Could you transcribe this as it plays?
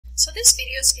So this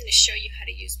video is going to show you how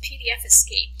to use PDF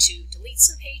Escape to delete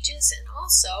some pages and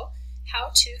also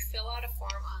how to fill out a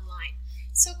form online.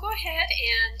 So go ahead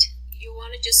and you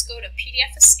want to just go to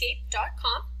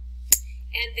pdfescape.com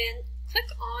and then click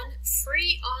on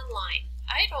Free Online.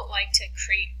 I don't like to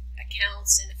create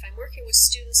accounts, and if I'm working with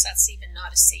students, that's even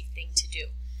not a safe thing to do.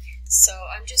 So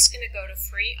I'm just going to go to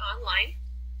Free Online,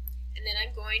 and then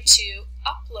I'm going to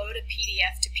upload a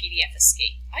PDF to PDF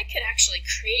Escape. I could actually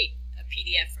create a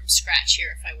PDF from scratch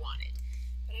here if I wanted,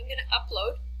 but I'm going to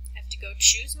upload. I have to go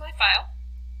choose my file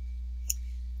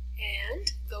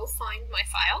and go find my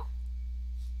file.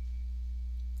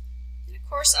 And of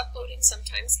course, uploading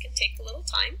sometimes can take a little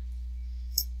time,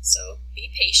 so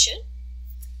be patient.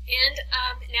 And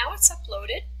now it's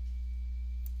uploaded,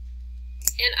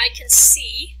 and I can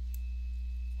see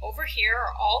over here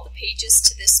are all the pages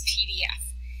to this PDF.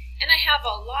 And I have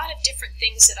a lot of different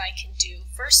things that I can do.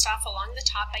 First off, along the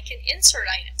top, I can insert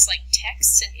items like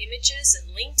texts and images and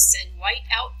links and white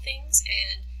out things,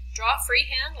 and draw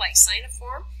freehand like sign a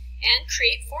form, and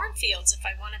create form fields if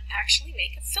I want to actually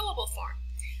make a fillable form.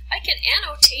 I can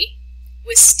annotate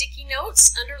with sticky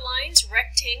notes, underlines,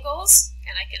 rectangles,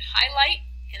 and I can highlight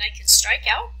and I can strike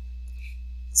out.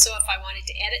 So if I wanted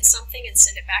to edit something and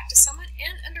send it back to someone,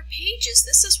 and under pages,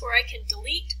 this is where I can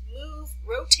delete, move,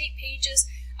 rotate pages.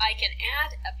 I can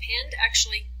add, append,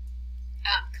 actually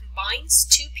combines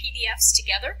two PDFs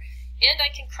together, and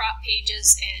I can crop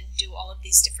pages and do all of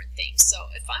these different things. So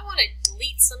if I want to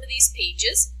delete some of these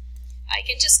pages, I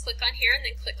can just click on here and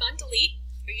then click on delete.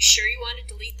 Are you sure you want to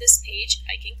delete this page?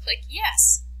 I can click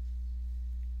yes.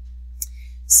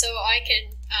 So I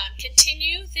can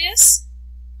continue this,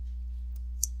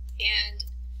 and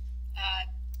I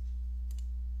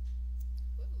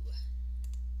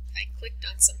clicked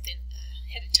on something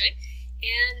ahead of time,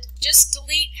 and just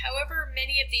delete however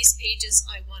many of these pages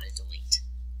I want to delete.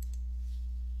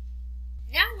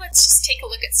 Now let's just take a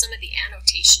look at some of the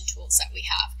annotation tools that we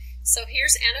have. So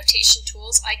here's Annotation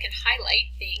Tools. I can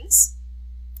highlight things,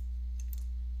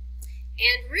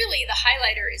 and really the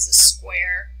highlighter is a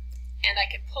square, and I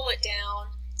can pull it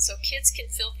down so kids can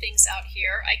fill things out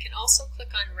here. I can also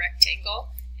click on rectangle,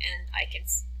 and I can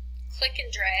click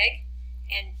and drag,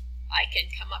 and I can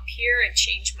come up here and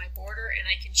change my border, and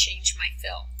I can change my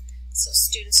fill. So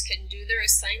students can do their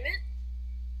assignment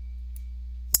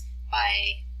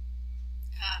by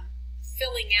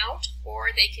filling out,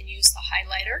 or they can use the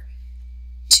highlighter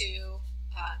to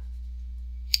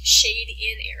shade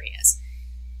in areas.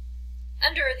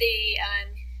 Under the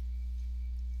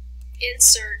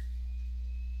insert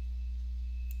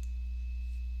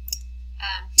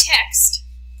text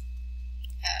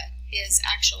is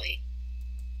actually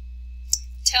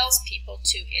tells people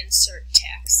to insert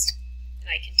text, and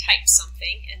I can type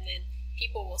something, and then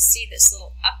people will see this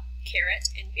little up caret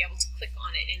and be able to click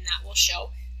on it, and that will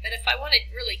show. But if I want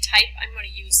to really type, I'm going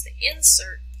to use the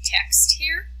insert text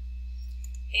here,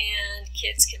 and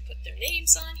kids can put their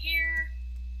names on here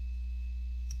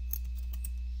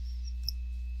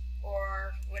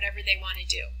or whatever they want to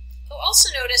do. You'll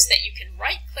also notice that you can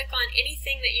right click on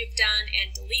anything that you've done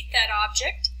and delete that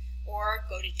object, or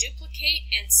go to duplicate,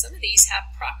 and some of these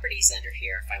have properties under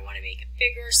here if I want to make it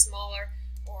bigger, smaller,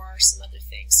 or some other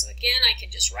things. So again, I can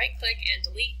just right click and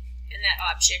delete, and that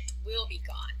object will be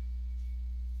gone.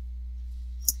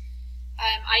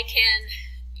 I can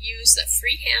use the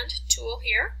freehand tool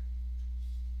here.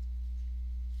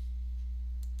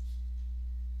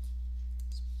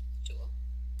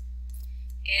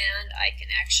 And I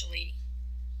can actually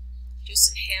do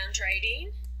some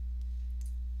handwriting,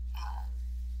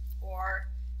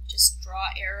 or just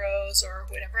draw arrows or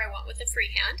whatever I want with the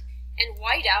freehand. And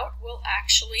whiteout will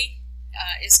actually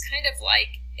is kind of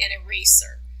like an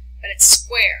eraser, but it's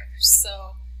square.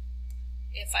 So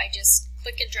if I just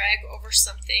click and drag over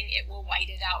something, it will white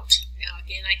it out. Now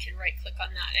again, I can right click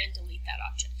on that and delete that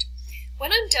object.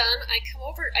 When I'm done, I come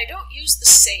over, I don't use the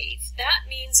save. That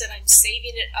means that I'm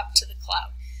saving it up to the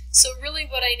cloud. So really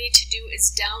what I need to do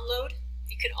is download.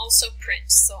 You can also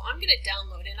print. So I'm going to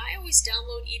download, and I always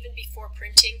download even before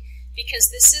printing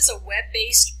because this is a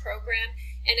web-based program,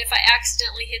 and if I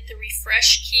accidentally hit the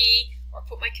refresh key or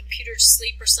put my computer to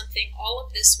sleep or something, all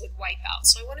of this would wipe out.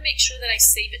 So I want to make sure that I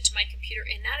save it to my computer,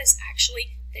 and that is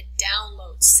actually the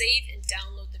download. Save and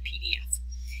download the PDF.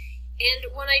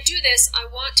 And when I do this, I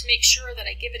want to make sure that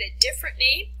I give it a different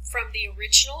name from the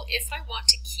original if I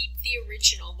want to keep the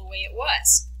original the way it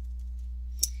was.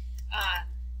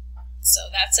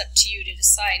 So that's up to you to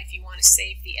decide if you want to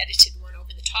save the edited one over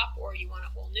the top or you want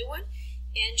a whole new one.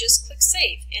 And just click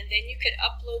save, and then you could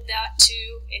upload that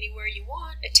to anywhere you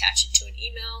want, attach it to an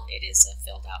email. It is a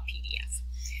filled out PDF.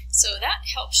 So that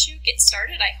helps you get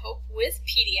started, I hope, with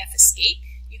PDF Escape.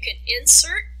 You can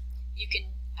insert, you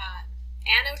can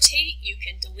annotate, you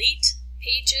can delete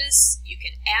pages, you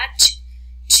can add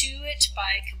to it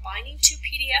by combining two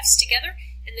PDFs together,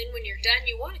 and then when you're done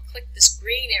you want to click this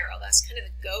green arrow. That's kind of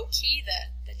the go key,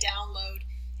 the download,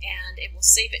 and it will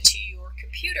save it to your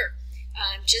computer.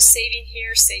 Just saving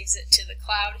here saves it to the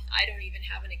cloud. I don't even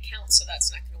have an account, so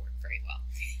that's not going to work very well.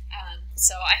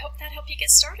 So I hope that helped you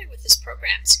get started with this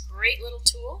program. It's a great little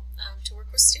tool to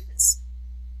work with students,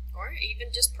 or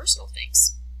even just personal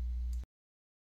things.